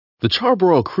The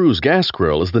Charbroil Cruise Gas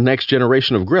Grill is the next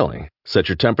generation of grilling. Set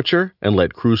your temperature and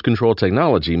let cruise control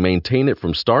technology maintain it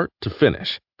from start to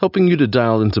finish, helping you to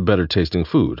dial into better tasting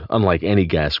food, unlike any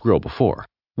gas grill before.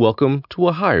 Welcome to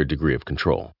a higher degree of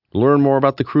control. Learn more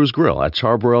about the Cruise Grill at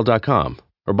charbroil.com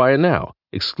or buy it now,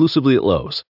 exclusively at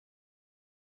Lowe's.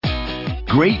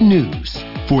 Great news!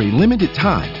 For a limited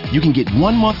time, you can get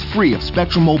 1 month free of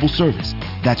Spectrum Mobile service.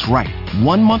 That's right,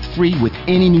 1 month free with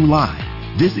any new line.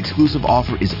 This exclusive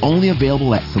offer is only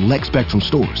available at select Spectrum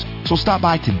stores, so stop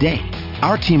by today.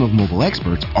 Our team of mobile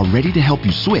experts are ready to help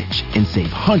you switch and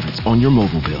save hundreds on your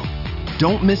mobile bill.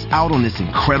 Don't miss out on this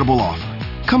incredible offer.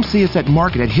 Come see us at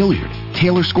Market at Hilliard,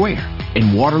 Taylor Square,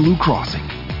 and Waterloo Crossing.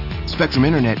 Spectrum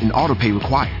Internet and autopay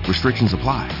required. Restrictions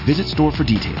apply. Visit store for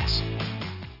details.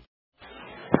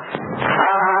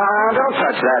 Don't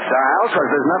touch that dial, because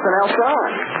there's nothing else on.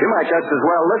 You might just as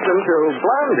well listen to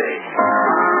Blondie.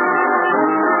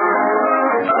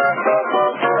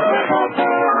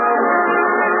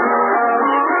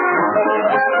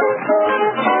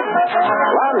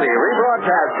 Blondie,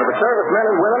 rebroadcast for the servicemen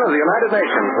and women of the United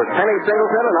Nations with Penny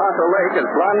Singleton and Arthur Lake as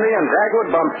Blondie and Dagwood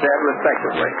Bumpstead,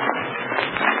 respectively.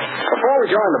 Before we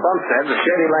join the Bumpsteads of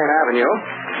Shady Lane Avenue,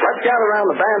 let's gather around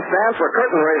the bandstand for a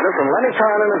curtain raiser from Lenny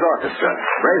Karn and his orchestra.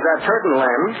 Raise that curtain,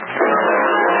 Len.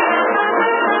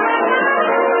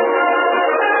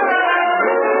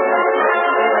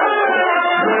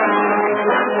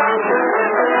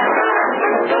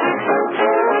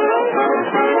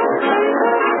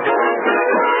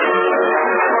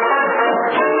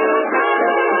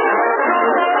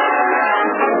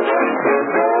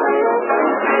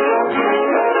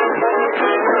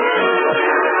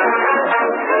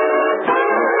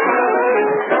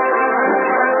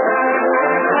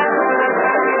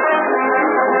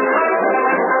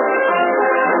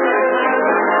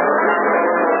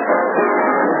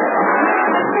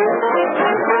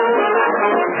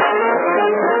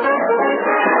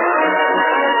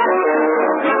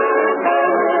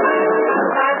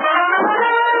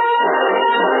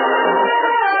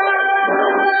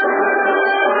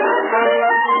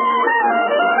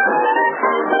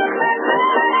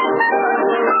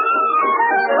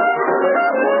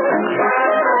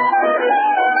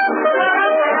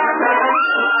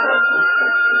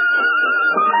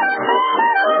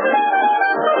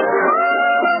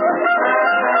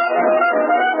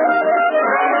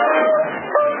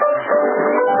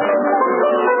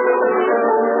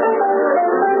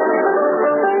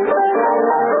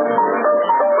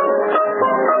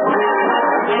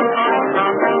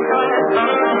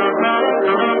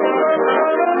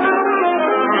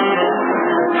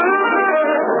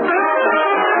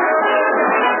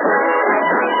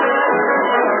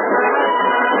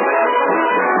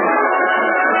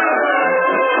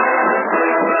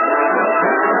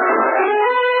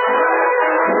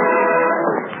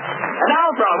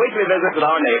 Visit with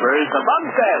our neighbors, the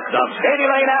Bumpsteads of Shady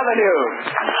Lane Avenue.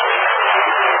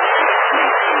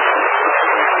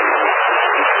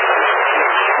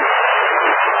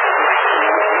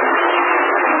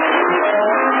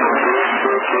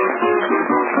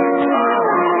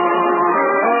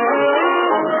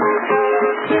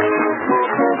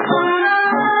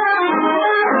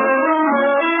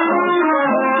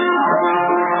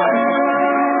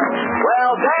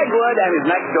 And his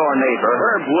next-door neighbor,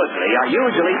 Herb Woodley, are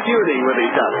usually feuding with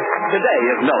each other. Today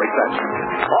is no exception.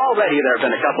 Already there have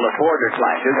been a couple of border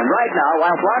clashes, and right now,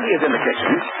 while Blondie is in the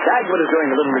kitchen, Dagwood is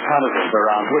doing a little reconnaissance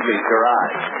around Woodley's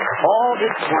garage. All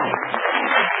is quiet.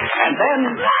 And then...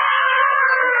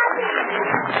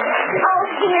 Oh,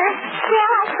 dear.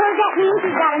 Well, I suppose that means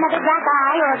he's got another black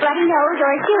eye or a bloody nose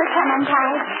or his shoes come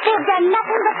untied. They've done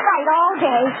nothing but fight all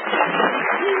day.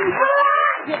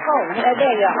 Oh, there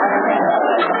you are.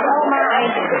 Oh, my.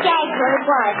 Dagwood,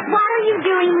 what are you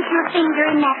doing with your finger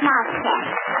in that mouse trap?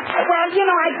 Well, you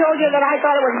know, I told you that I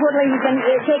thought it was Woodley who's been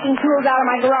taking tools out of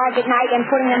my garage at night and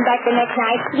putting them back the next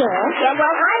night. Yes? Yeah,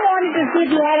 well, I wanted to see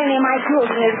if he had any of my tools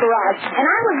in his garage. And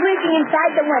I was reaching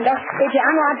inside the window if you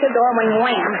unlocked the door when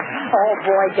wham. Oh,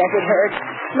 boy, does it hurt.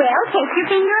 Well, take your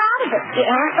finger out of it.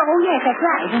 Oh, yes, that's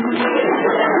right.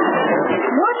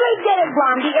 Woodley did it,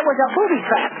 Blondie. It was a booby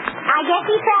trap. I guess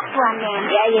he trapped one then.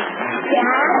 Yeah.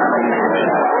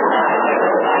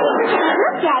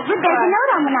 Look, Dagwood, there's a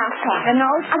note on the mouse trap. A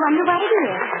note? I wonder what it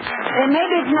is.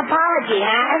 Maybe it's an apology,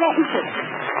 huh? Let me see.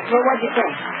 Well, what'd you say?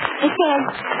 It says,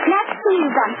 nuts to you,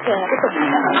 Bumpstead.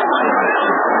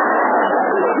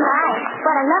 Right.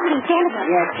 What a lovely sentiment.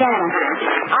 Yes, sentiment.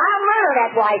 I'll murder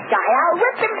that white guy. I'll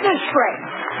rip him to shreds.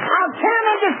 I'll tear him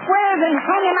into squares and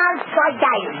hang him out like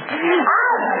diamonds.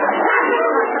 I'll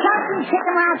chop and kick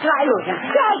him around till I lose him.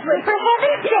 Dagwood, for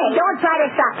heaven's sake. Don't try to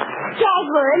stop me.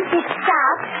 Dagwood,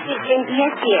 stop.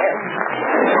 Yes, dear.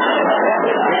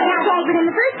 Now, Dagwood, in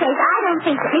the first place, I don't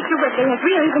think that Mr. Woodley has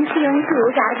really been stealing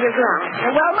tools out of your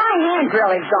garage. Well, my hand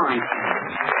drill is gone.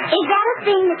 Is that a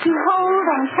thing that you hold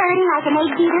and turn like an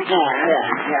egg beater?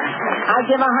 Yeah. I'll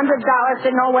give $100 to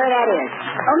know where that is.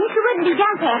 Oh, Mr. Woodley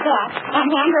does have that, and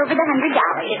hand over the $100.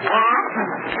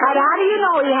 But how do you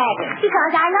know he has it?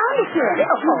 Because I loaned it to him.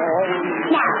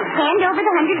 Oh. Now, hand over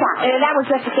the $100. That was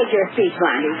just a figure of speech,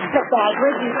 Blondie. But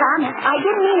Dagwood, you promised. I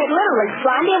didn't mean it literally,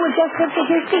 Blondie. It was just a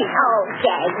figure of speech. Oh,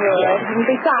 Dagwood. And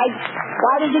besides,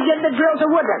 why did you give the drill to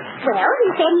Woodley? Well, he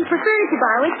said he preferred to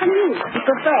borrow it from you. He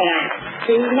preferred it.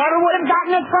 He never would have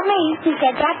gotten it from me. He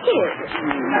said that, too.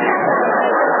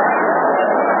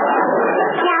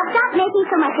 Now, stop making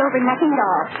so much over nothing at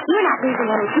all. You're not losing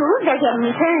any tools. They're getting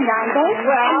returned, aren't they?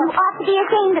 Well... And you ought to be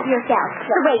ashamed of yourself,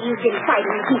 the way you've been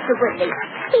fighting with Mr. Woodley.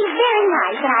 He's very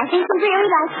nice, and I think he really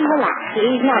likes you a lot.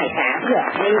 He's nice, huh? Yes.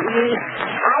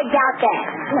 I doubt that.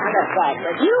 Now, look,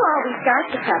 Dagwood, you always start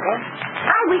the trouble.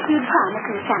 I wish you'd promise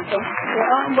me something.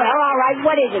 Well, all right.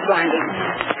 What is it, Blondie?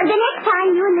 The next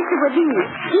time you and Mr. Woodley meet,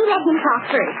 you let him talk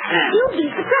first. You'll be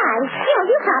surprised.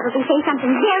 You'll probably say something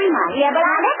very nice. Yeah, but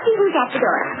let's see who's at the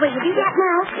door. Will you do that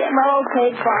now? Yeah, well, okay,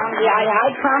 Blondie.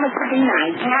 I promise to be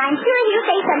nice. And I'm sure he'll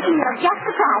say something that'll just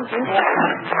surprise you.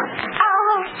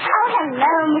 Oh,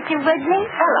 hello, Mr. Woodley.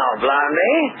 Hello,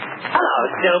 Blondie. Hello,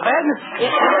 stupid.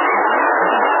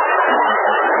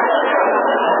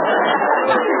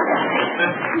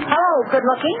 Hello, good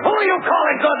looking. Who are you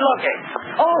calling good looking?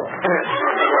 Oh.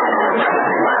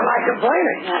 Why am I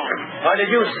complaining? Or did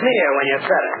you sneer when you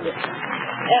said it?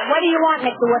 What do you want,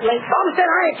 Mr. Woodley? Tom said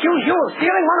I accuse you of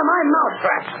stealing one of my mouse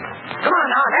traps. Come on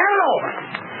now, hand it over.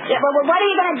 Yeah, but what are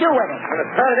you going to do with it? I'm going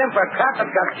to turn it in for a trap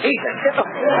that's got teeth in it.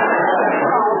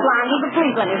 Oh, Blondie, but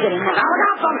please let me get in now. Now, look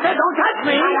out, Tom said, don't touch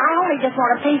me. I only just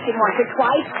want to pinch it once or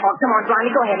twice. Oh, come on,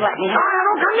 Blondie, go ahead and let me. Now,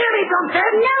 don't come near me, Tom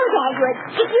said. No, Dagwood.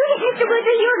 If you hit Mr.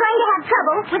 Woodley, you're going to have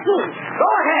trouble with me. Go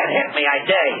ahead, hit me, I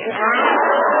dare you.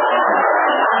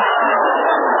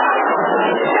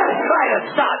 Try to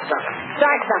start something.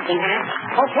 Start something, huh?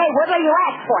 Okay, Woodley, you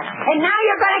asked for it. And now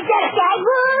you're going to get it.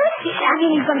 Dagwood? I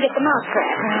mean, he's going to get the mouse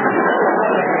trap.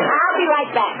 I'll be right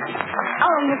back.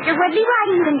 Oh, Mr. Woodley, why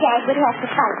do you and Dagwood have to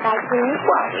fight like this?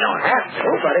 Well, you don't have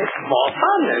to, but it's more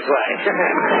fun this way.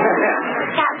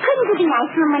 Now, couldn't you be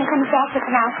nice to him when he comes back with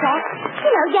the mouse trap?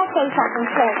 Just say something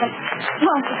pleasant.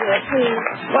 Won't you do it, please?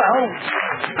 Well,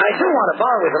 I do want to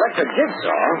borrow his electric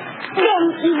jigsaw. Then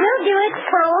you will do it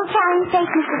for old time's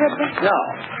sake, Mr. Woodley? No,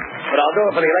 but I'll do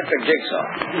it for the electric jigsaw.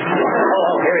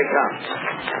 Oh, here he comes.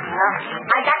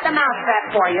 I got the mouse trap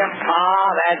for you. Oh,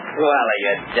 that's swell of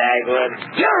you, Dagwood.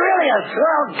 You're really a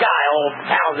swell guy, old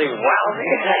palsy wowsy.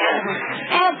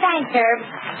 Thanks, Herb.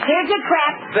 Here's your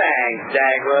trap. Thanks,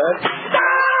 Dagwood.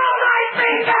 Oh, my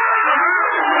finger!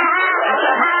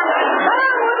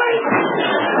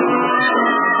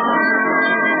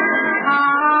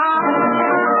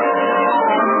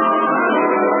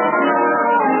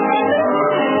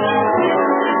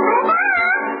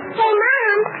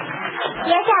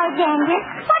 Alexander,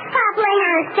 what's Pop laying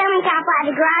on his stomach out by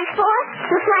the garage for?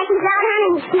 Looks like he's out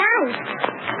hunting snipe.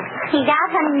 He's out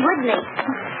hunting Woodley.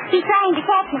 He's trying to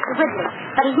catch Mr. Woodley,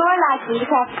 but he's more likely to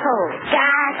catch cold.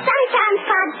 Sometimes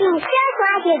Pop seems just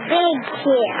like a big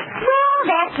kid. Well,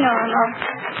 that's normal.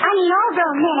 I mean, all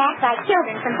grown men act like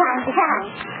children from time to time.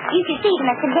 You should see them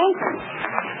at conventions.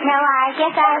 No, I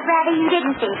guess I'd rather you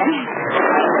didn't see them.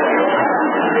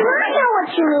 I know what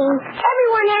you mean.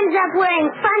 Everyone ends up wearing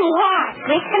funny hats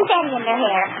with confetti in their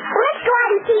hair. Well, let's go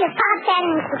out and see if Pop's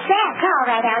having a success. All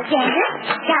right, Alexander.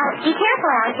 Now, be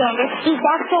careful, Alexander. These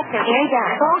dark steps are very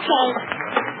dark. Okay.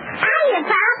 Hiya,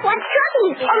 Pop. What's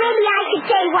cooking? Or maybe I should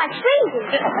say what's freezing.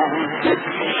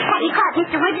 Have you caught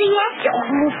Mr. Woodley yet? Oh,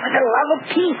 for the love of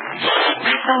Pete.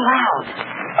 Not so loud.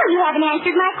 Well, you haven't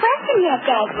answered my question yet,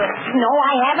 Dagwood. No,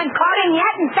 I haven't caught him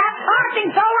yet, and stop talking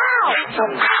so loud. Not so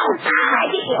loud.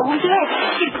 Oh, yes.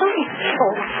 Please.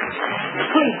 Oh,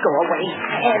 please go away.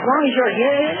 As long as you're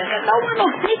here, no one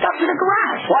will sneak up to the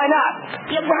garage. Why not?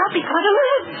 Yeah, well, because of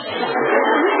this.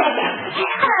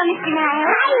 Hello, Mr.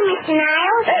 Niles. Hiya, Mr.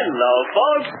 Niles. Hello,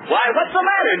 folks. Why, what's the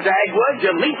matter, Dagwood?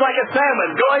 You leap like a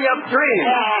salmon going upstream.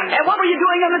 And what were you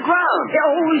doing on the ground?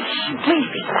 Oh, please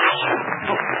be quiet.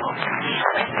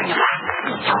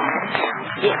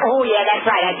 Oh, yeah, that's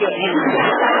right, I did.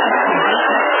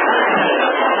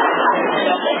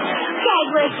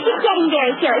 Dagwood, it's getting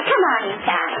very chilly. Come on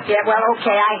inside. Yeah, well,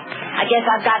 okay, I guess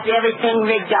I've got everything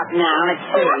rigged up now. Let's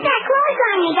see. What's that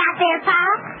clothesline you got there,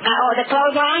 Pop? Oh, the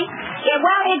clothesline? Yeah,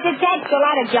 well, it's attached to a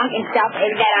lot of junk and stuff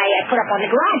that I put up on the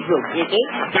garage roof, you see.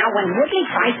 Now, when Woodley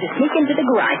tries to sneak into the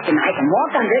garage tonight and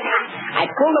walk under it, I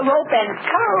pull the rope and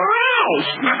crash.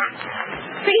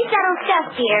 Pretty subtle stuff,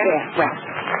 dear. Yeah, well,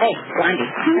 hey, Blondie,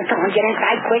 come on, get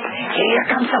inside quick. Here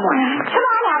comes someone. Come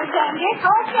on, Alexander.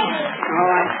 Okay.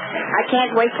 Oh, I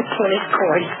can't wait to pull his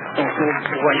cord. Oh,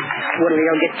 boy. Woodley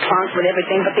will get punked with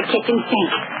everything but the kitchen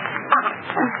sink.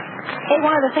 Hey,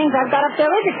 one of the things I've got up there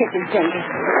is a kitchen sink.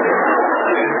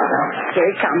 Here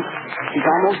he comes. He's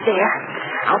almost there.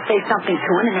 I'll say something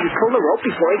to him and then pull the rope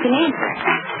before he can answer.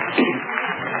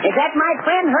 Is that my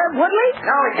friend, Herb Woodley?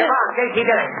 No, it's your mom, J.C.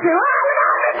 Dillon.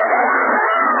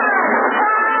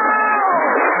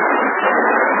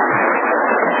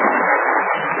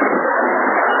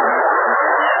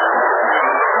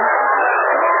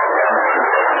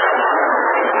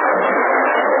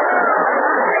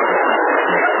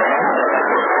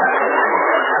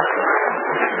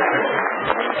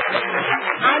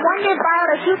 I wonder if I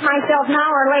ought to shoot myself now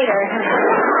or later.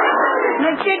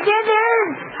 Mr.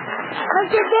 Dithers!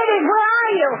 Mr. Dithers, where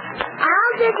are you?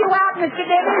 I'll dig you out, Mr.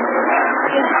 Dithers.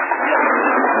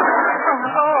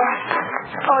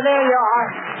 Oh, there you are.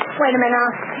 Wait a minute now.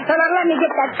 Let me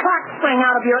get that clock spring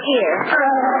out of your ear.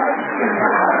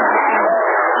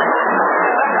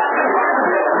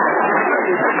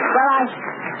 Well,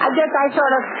 I guess I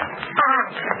sort of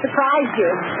surprised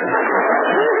you.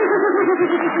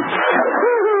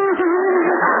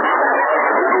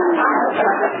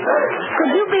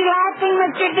 Could you be laughing,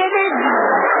 Mr. Dithers?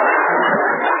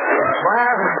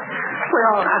 Well, we'll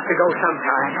all have to go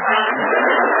sometime.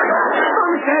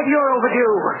 Mom said you're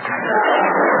overdue.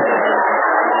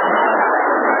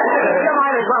 You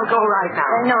might as well go right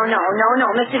now. No,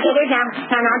 Mr. Dithers. Now,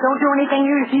 don't do anything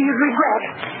you'd regret.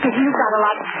 You've got a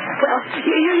lot. Well,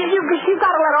 you've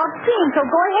got a lot off steam, so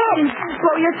go ahead and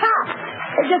blow your top.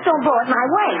 Just don't blow it my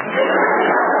way.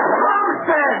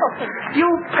 You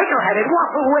pickle-headed,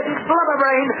 waffle-witted,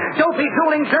 blubber-brained, dopey,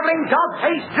 drooling, dribbling,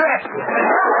 dog-faced drip.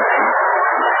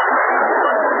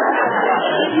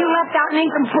 You left out an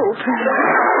incomplete.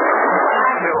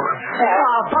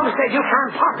 Bum said you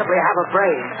can't possibly have a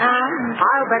brain.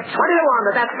 I'll bet 20 to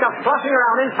 1 that stuff flushing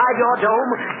around inside your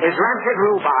dome is rancid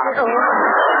rhubarb.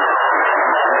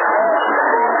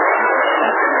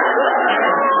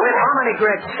 With how many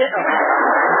grits?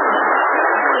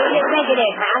 You think it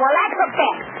is, huh? Well, that's a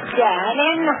bet. Yeah, and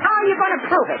then how are you going to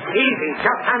prove it? Easy.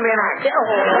 Just hand me an axe. Now,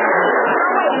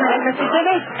 wait a minute, Mr.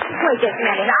 Dithers. Wait just a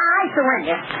minute. I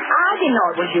surrender. I didn't know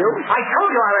it was you. I told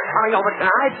you I was coming over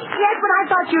tonight. Yes, but I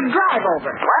thought you'd drive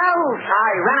over. Well,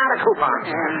 I ran out of coupons.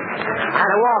 I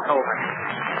had to walk over.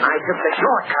 I took the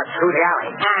shortcut through the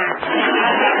alley.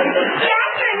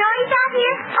 Jack, you're a noise out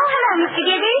here? Oh, hello, Mr.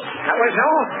 Dithers. That was no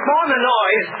more than a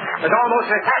noise. It was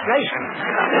almost an assassination.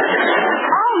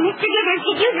 Oh, Mr. Dithers,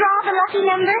 did you draw the lucky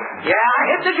number? Yeah, I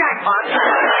hit the jackpot.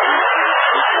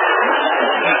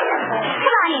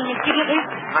 Come on in, Mr. Dithers.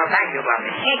 Well, thank you,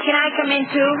 Blondie. Can I come in,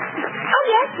 too? Oh,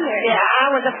 yes, dear. Yeah,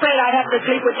 I was afraid I'd have to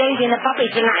sleep with Daisy and the puppy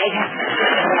tonight.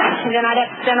 And then I'd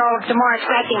have to spend all of tomorrow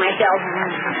scratching myself.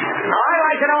 I'd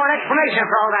like to know an explanation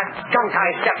for all that gunk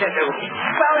I stepped into.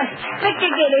 Well, Mr.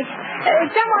 Dithers,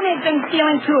 someone has been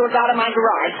stealing tools out of my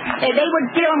garage. They would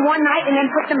steal them one night and then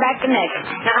put them back the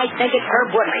next. Now, I think it's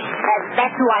Herb Woodley.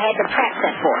 That's who I had the trap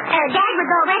set for. Dad was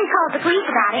already called the police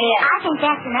about it. Yeah. I think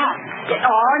that's enough.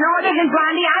 Oh, no, it isn't,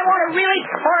 Blondie. I want to really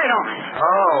pour it on.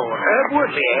 Oh, Herb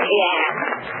Woodley, eh? Yeah.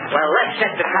 Well, let's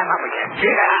set the trap up again.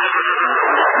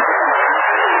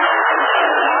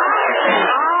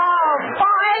 Oh,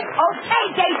 boy. Okay,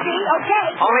 JC, okay.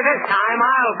 Only this time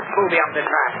I'll booby up the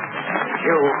trap.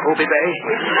 You, Booby Bay.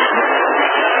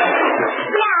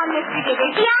 Now, Mr.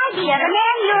 Dithers, the idea of a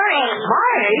man your age.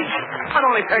 My age? I'm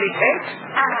only 36.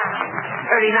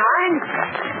 39.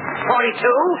 42.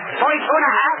 42 and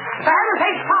a half. For heaven's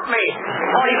sake, stop me.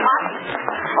 45.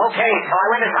 Okay, so I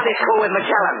went to Sunday school with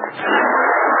Magellan.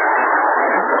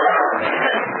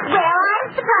 Well, I'm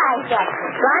surprised at you.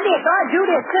 Blondie, it's our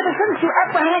duty as citizens to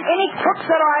apprehend any crooks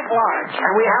that are at large.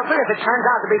 And we have it if it turns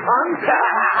out to be fun.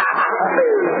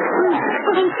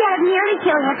 Well, instead of merely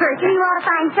killing a person, you ought to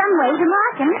find some way to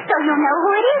mark him so you'll know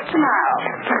who it is tomorrow.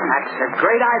 That's a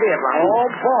great idea, Blondie. Oh,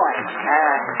 boy.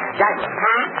 Jack,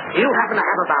 do you happen to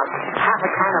have about half a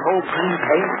can of old green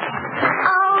paint?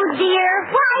 Oh, dear,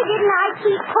 why didn't I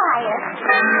keep quiet?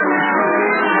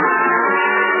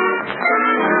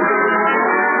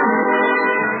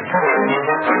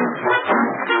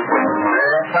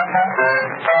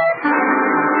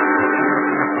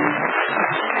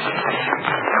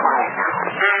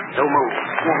 Don't move.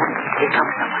 Here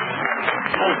comes somebody.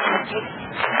 Hey,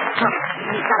 look,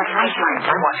 he's got a flashlight.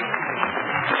 I'm watching.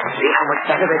 See how much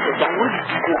better this is, Dagwood?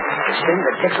 The spin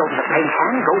that tips over the paint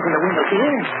can goes in the window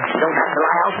here. You don't have to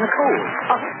lie out in the cold.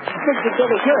 Oh, Mr.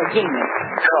 Gillis, you're a genius.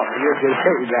 Oh, you're just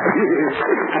saying that.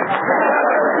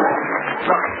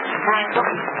 Look, Frank, look.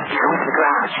 He's going to the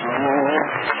garage.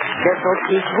 Guess we'll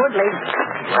keep Woodley.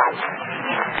 Right.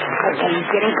 Okay, he's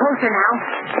getting closer now.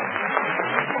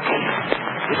 Okay,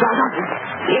 he's all up.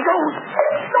 Here he goes.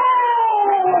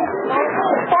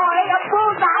 Boy, a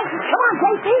bullseye. Come on,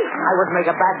 Casey. I wouldn't make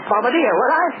a bad bombardier,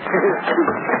 would I?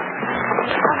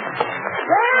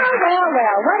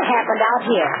 Well, what happened out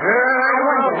here? I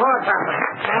wonder what happened.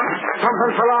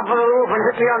 Something fell off of the roof and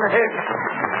hit me on the head.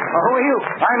 Who are you?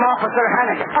 I'm Officer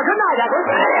Hannick. Oh, good night, Edward.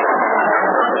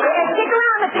 Stick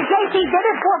around, Mr. J.C.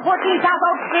 Dibbett, 414 South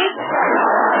Oak Street.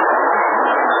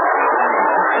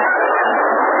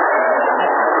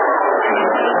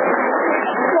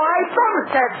 Why,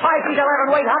 Somerset, 5 feet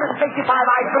 11 weight, 165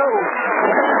 eyes blue.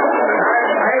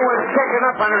 I was checking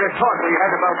up on a report we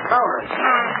had about Prowler.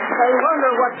 I wonder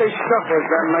what this stuff is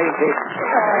that made it.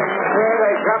 Well,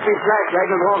 I dropped his flashlight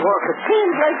and won't work. It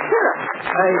Seems like syrup.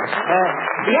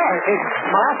 yeah, it's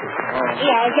molasses.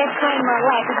 Yeah, it's just plain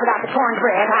molasses without the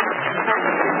cornbread.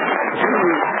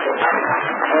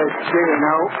 Let's see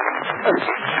now.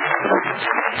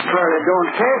 Well, it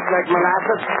don't taste like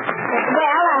molasses.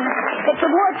 Well, it's a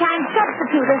wartime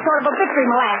substitute. It's sort of a victory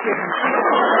molasses.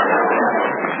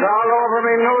 It's all over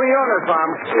me new uniform.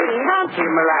 It's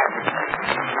anti-molasses.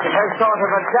 It has sort of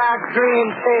a dark green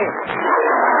taste.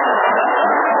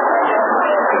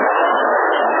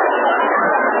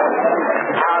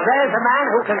 Now, there's a man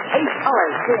who can taste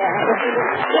colors.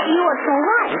 You are so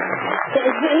right.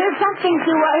 Here's something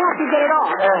to help you get it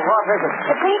off. What is it?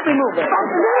 The paint remover. Oh,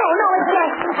 no, it's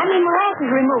molasses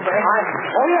remover.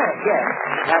 Oh, yes.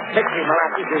 That victory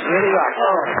molasses is really right.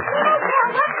 Oh, Bill,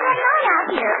 what's going on out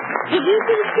here? Did you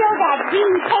see still that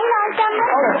green paint on something?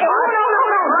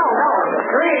 No.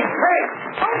 Green paint.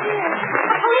 Oh, dear.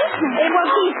 A policeman. Well,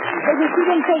 she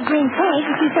didn't say green paint.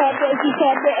 She said that you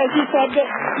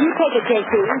take it,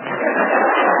 J.C.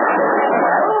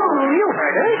 Oh, you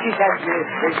heard her. She said,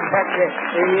 I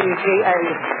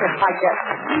guess.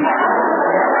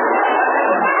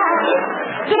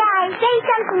 Did I say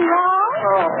something wrong?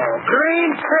 Oh,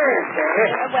 green paint,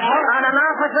 Well, on an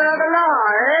officer of the law,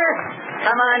 eh?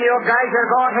 Come on, you guys are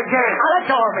going to jail. now let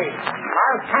go of me.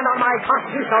 I'll stand on my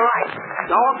constitutional rights.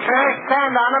 Okay,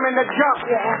 stand on them in the jump.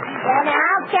 Yeah. Well, now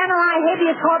I'll stand on my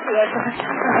habeas corpus.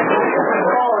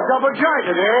 Oh, double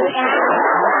jointed, eh?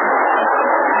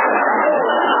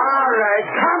 All right,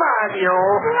 come on, you.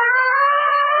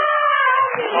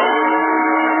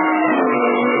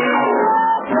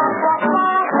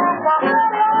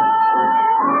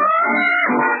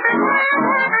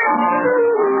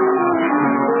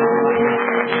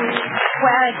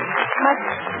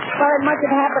 Well, it must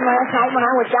have happened last night when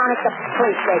I was down at the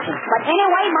police station. But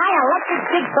anyway, my electric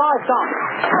jigsaw is gone.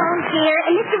 Oh, dear.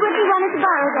 And Mr. Woodley wanted to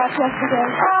borrow that yesterday.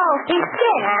 Oh, he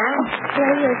did, huh?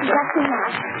 There he is. He's up to now.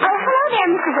 Oh, hello there,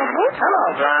 Mr. Woodley. Hello,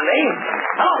 Blondie.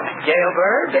 Oh,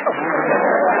 jailbird.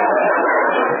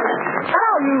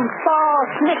 Oh, you fall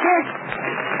snicker.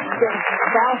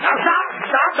 Now, stop.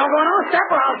 Don't go another step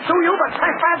or I'll sue you for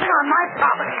trespassing on my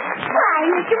property. Why,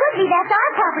 Mr. Woodley, that's our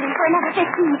property for another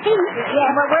 15 feet. Yeah,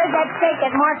 but where's that stake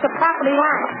that marks the property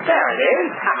line? There it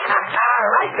is.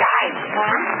 Right behind you.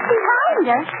 Behind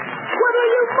us? Woodley,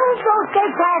 you moved those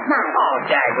stakes last night. Oh,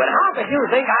 Dagwood, how could you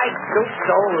think I'd stoop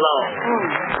so low?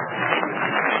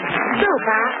 Stoop,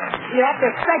 huh? You have to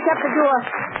stretch up to do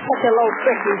such a low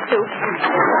trick, you stoop.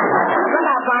 Look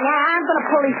out, Bonnie. I'm going to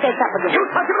pull these stakes up again. You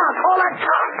touch him, I'll call that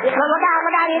cop. Look out.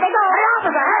 Here they go. Hey,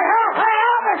 officer. Hey,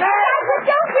 officer.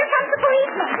 Don't. Here comes the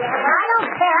policeman. I don't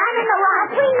care. I'm in the law.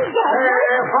 Please get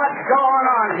What's going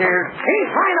on here? He's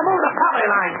trying to move the property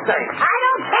line stake. I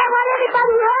don't care what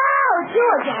anybody else. You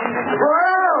again.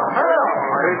 Well, hello.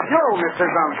 It's you, Mr.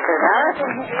 Bumstead, huh?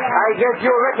 I guess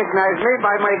you recognized me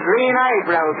by my green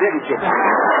eyebrows, didn't you?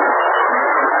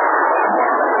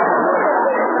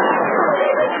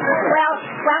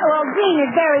 Well, green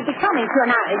is very becoming to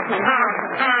an Irishman.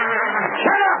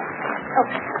 Shut up!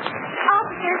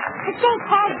 Officer, the safe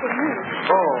has been moved.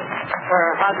 Oh,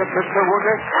 how's it, Mr.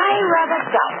 Woodley? I rather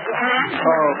doubt it,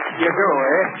 huh? Oh, you do,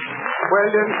 eh? Well,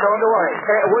 then, so do I.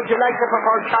 Would you like to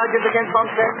propose charges against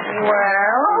Bumstead?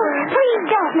 Well... Please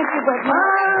don't, Mr. Woodley.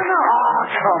 no. Oh,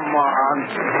 come on.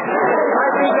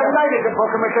 I'd be delighted to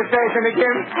book him at the station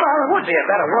again. Well, it would be a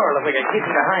better world if we could keep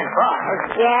him behind bars.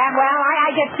 Yeah, well, I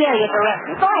just tell you to arrest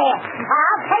me. Go ahead.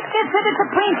 I'll take this to to the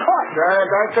Supreme Court.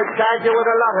 That could charge you with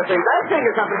a lot of things. I'll tell you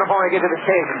something before I get to the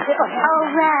station.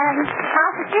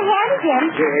 Officer Hannigan.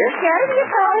 Yes? Showing your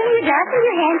coat and your dress and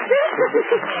your hands.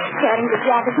 Showing the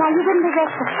jacket. Now, you wouldn't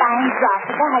arrest a fine drop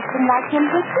of a husband like him,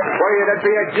 would you? Why, that'd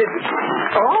be a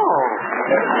Oh,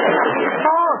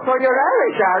 so you're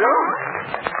Irish, are you?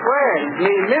 Well,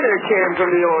 me mother came from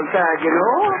the old side, you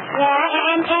know. Yeah,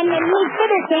 and me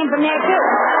fitter came from there, too.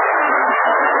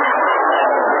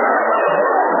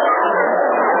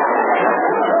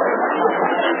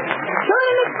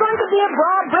 Soon it's going to be a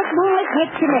broad brick moonlit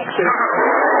mixture.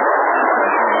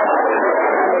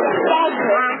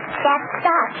 That's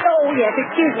stop. Oh, yes,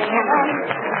 excuse me.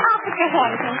 Officer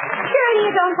Hannigan, surely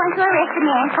you don't want to arrest a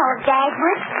man called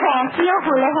Dagwood, Clancy,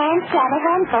 O'Houlihan,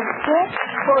 Shanahan, Bumpstead?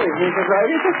 Boy, Mrs.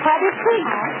 Riley, This is quite as clean.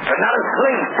 but not as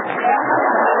clean.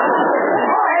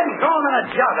 I hadn't thrown in a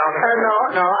jug on it.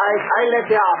 No, I let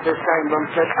you off this time,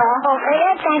 Bumstead. Oh,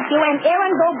 yeah, thank you. And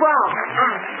Aaron go brown.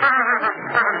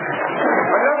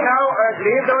 But look now,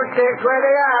 leave those stakes where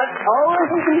they are. Oh,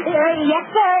 yes,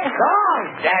 sir. Go on,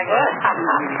 Dagwood.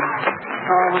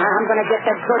 Oh, I'm going to get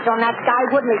the goods on that guy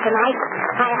Woodley tonight.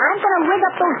 I'm going to rig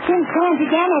up those tin cans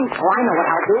again, and I know what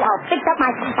I'll do. I'll fix up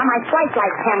my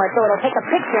flashlight camera so it'll take a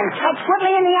picture and catch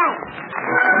Woodley in the act.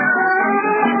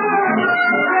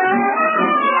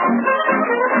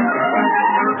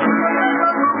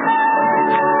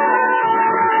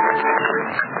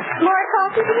 More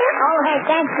coffee, dear? Oh, hey,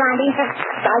 thanks, Blondie.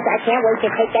 Besides, I can't wait to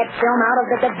take that film out of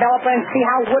the developer and see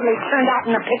how Woodley turned out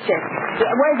in the picture.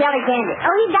 Yeah, where's Alexander?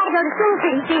 Oh, he's got to go to school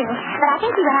pretty soon. But I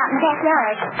think he went out in the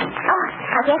backyard. Oh,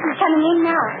 I guess he's coming in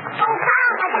now. Oh,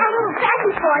 Pop, I got a little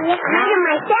present for you. Read him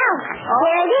myself.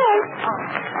 Here it is.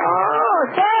 Oh,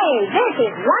 say, this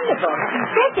is wonderful.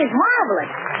 This is marvelous.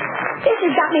 This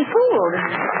has got me fooled.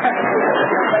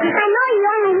 I know you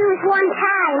only use one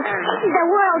tie. This is the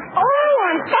world's only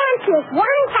and fanciest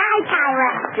one-tie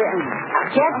wrap.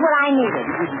 Just what I needed.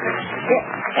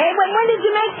 Hey, when did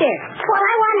you make this? Well,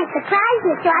 I want to surprise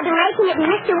you, so I've been making it in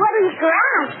Mr. Woodley's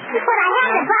garage. But I had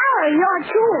to borrow your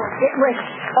tools. It was...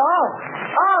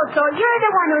 Oh, so you're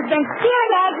the one who's been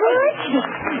stealing that wood?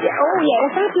 Oh,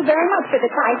 yes. Thank you very much for the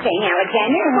tie thing,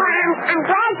 Alexander. Well, I'm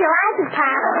glad you like it,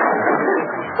 Pop.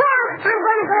 Well, I'm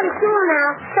going to go to school now.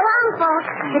 So long,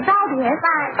 folks. Goodbye, dear.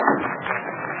 Bye.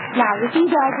 Now, you see,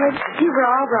 Dagwood, you were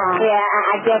all wrong. Yeah,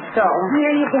 I guess so.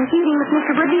 Here you've been feuding with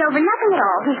Mr. Woodley over nothing at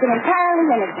all. He's been entirely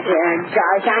innocent.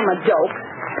 Gosh, I'm a dope.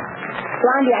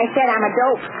 Blondie, I said I'm a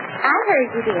dope. I heard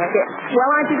you, dear. Well,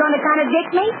 aren't you going to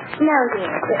contradict me? No,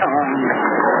 dear. Come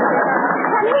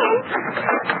in.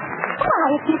 Why,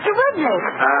 it's Mr. Woodley.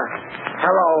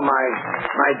 Hello,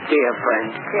 my dear friend.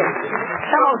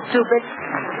 Hello, stupid.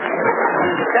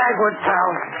 Dagwood, pal,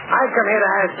 I come here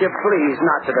to ask you please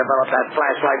not to develop that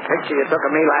flashlight picture you took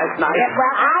of me last night.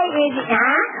 Well,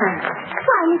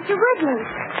 Why, Mr. Woodley,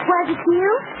 was it you?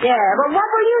 Yeah, but what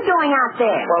were you doing out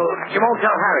there? Well, you won't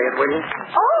tell Harriet, will you?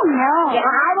 Oh, no. Yeah,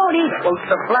 I won't either. Well,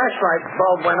 the flashlight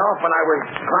bulb went off when I was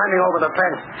climbing over the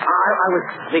fence. I was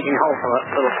sneaking home for a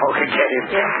little poker game.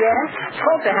 Yes?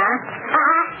 Poker, huh?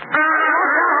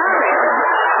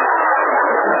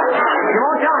 You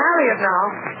won't tell Harriet now.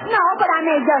 No, but I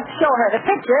may just show her the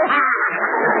picture.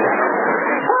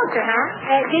 Poker, huh?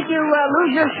 Did you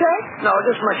lose your shirt? No,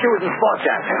 just my shoes and sports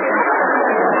jacket.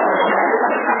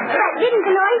 But didn't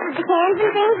the noise of the cans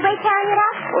and things wake Harriet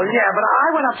up? Well, yeah, but I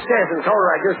went upstairs and told her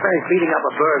I just finished beating up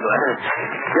a burglar.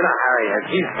 You know, Harriet,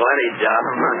 she's plenty dumb.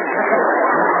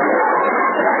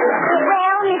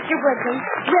 Well, Mr. Woodley,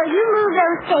 will you move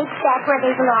those tapes back where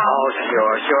they belong? Oh,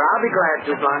 sure. I'll be glad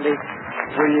to, Blondie.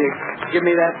 Will you give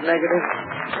me that negative?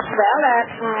 Well,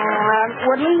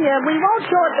 Woodley, we won't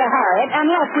show it to Harriet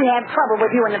unless we have trouble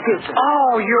with you in the future.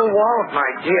 Oh, you won't, my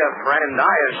dear friend.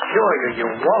 I assure you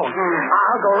won't.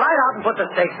 I'll go right out and put the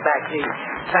stakes back, Chief.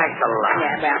 Thanks a lot.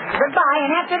 Yeah, well, goodbye,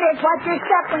 and after this, watch your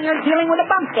step when you're dealing with a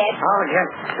bumpstead. Oh, yes,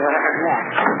 sir.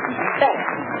 Thanks.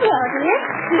 Well, dear,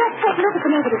 let's take a look at the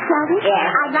negative, shall we?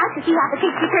 Yeah. I'd like to see how the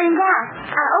picture turns out.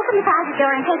 Open the closet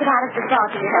door and take it out of the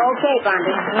vault. Okay,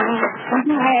 Blondie.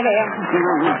 There.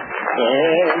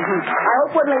 I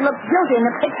hope Woodley looks guilty in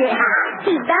the picture.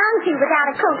 He's bound to without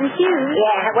a coat and shoes.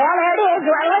 Yeah, well, there it is.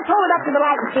 Well, let's hold it up to the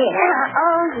light and see it.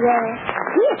 Oh, yes.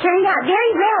 He has turned out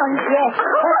very well. Yes.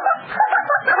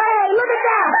 Hey, look at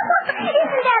that.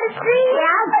 Isn't that a treat? Yeah,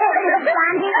 I'll take it,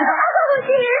 Blondie. Oh,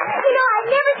 dear. You know, I've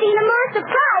never seen a more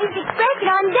surprised expression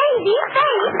on Daisy's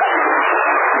face.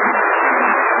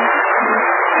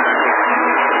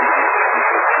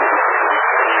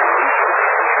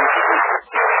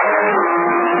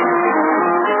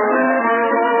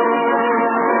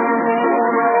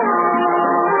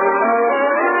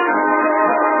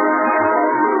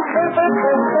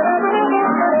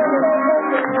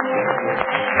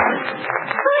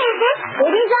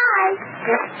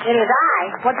 It is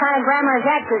I. What kind of grammar is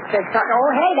that? Oh,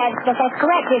 hey, that's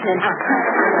correct, isn't it?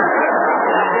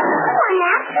 Oh,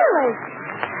 naturalist.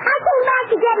 I came back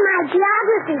to get my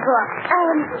geography book.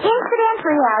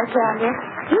 Incidentally, Alexander,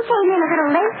 you came in a little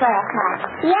late last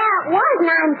night. Yeah, it was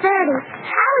 9:30.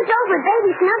 I was over at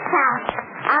Baby Snook's house.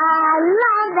 I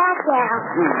love that gal.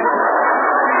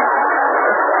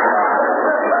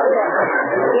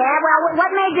 Yeah, well, what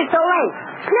made you so late?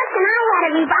 Snook and I had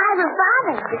a revival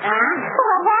father. Huh?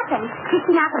 What happened? Did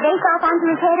she knock the base off onto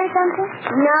his head or something?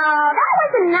 No, that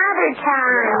was another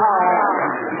time.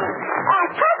 As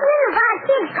president of our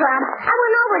kids club, I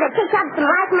went over to pick up some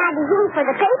Life magazine for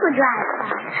the paper drive.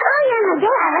 Earlier in the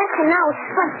day, I left a note,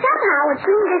 but somehow it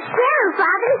seemed to scare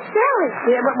Father silly.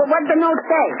 Yeah, but what'd the note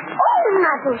say? Oh,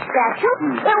 nothing special.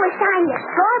 It was signed a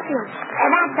Scorpion, and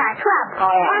that's our club.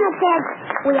 Oh, yeah. And it said,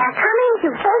 "We are coming to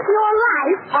take your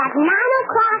life at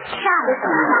 9:00 sharp."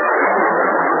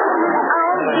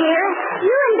 Oh, dear.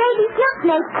 You and Baby Silk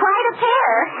make quite a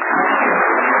pair.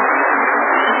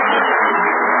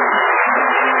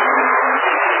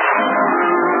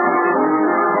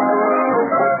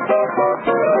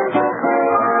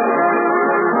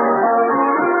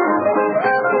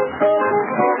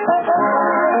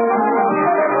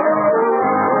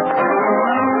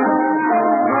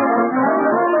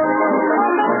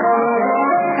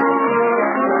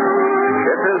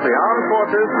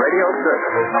 Radio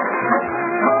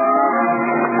Service.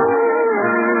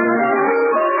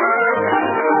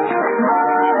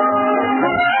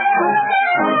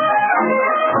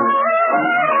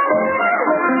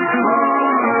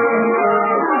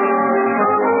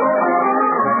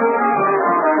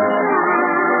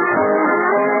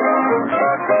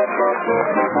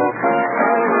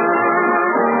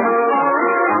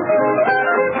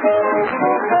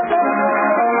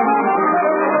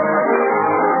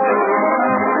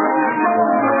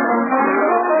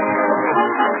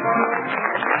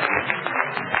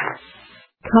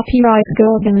 Copyright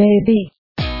Golden Lady.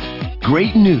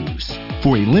 Great news!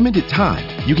 For a limited time,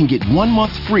 you can get 1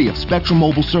 month free of Spectrum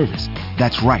Mobile service.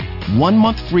 That's right, 1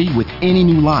 month free with any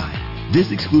new line.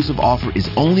 This exclusive offer is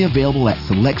only available at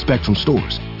select Spectrum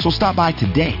stores, so stop by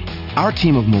today. Our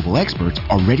team of mobile experts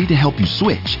are ready to help you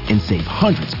switch and save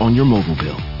hundreds on your mobile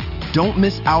bill. Don't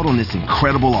miss out on this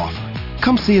incredible offer.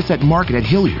 Come see us at Market at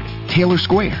Hilliard, Taylor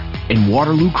Square, and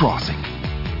Waterloo Crossing.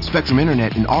 Spectrum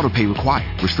Internet and autopay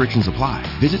required. Restrictions apply.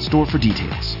 Visit store for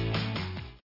details.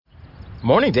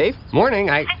 Morning, Dave. Morning,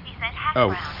 50 cent hash Oh.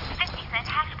 brown. 50 cent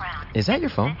hash brown. Is that your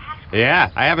phone? Yeah,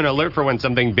 I have an alert for when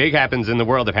something big happens in the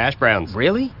world of hash browns.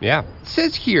 Really? Yeah. It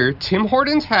says here, Tim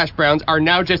Hortons hash browns are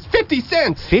now just 50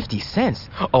 cents. 50 cents?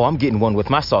 Oh, I'm getting one with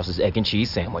my sausage, egg, and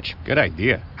cheese sandwich. Good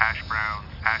idea. Hash brown,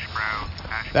 hash brown,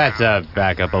 hash That's a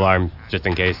backup alarm, just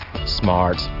in case.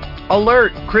 Smart.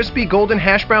 Alert! Crispy golden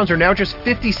hash browns are now just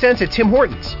 50 cents at Tim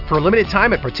Hortons for a limited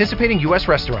time at participating U.S.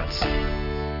 restaurants.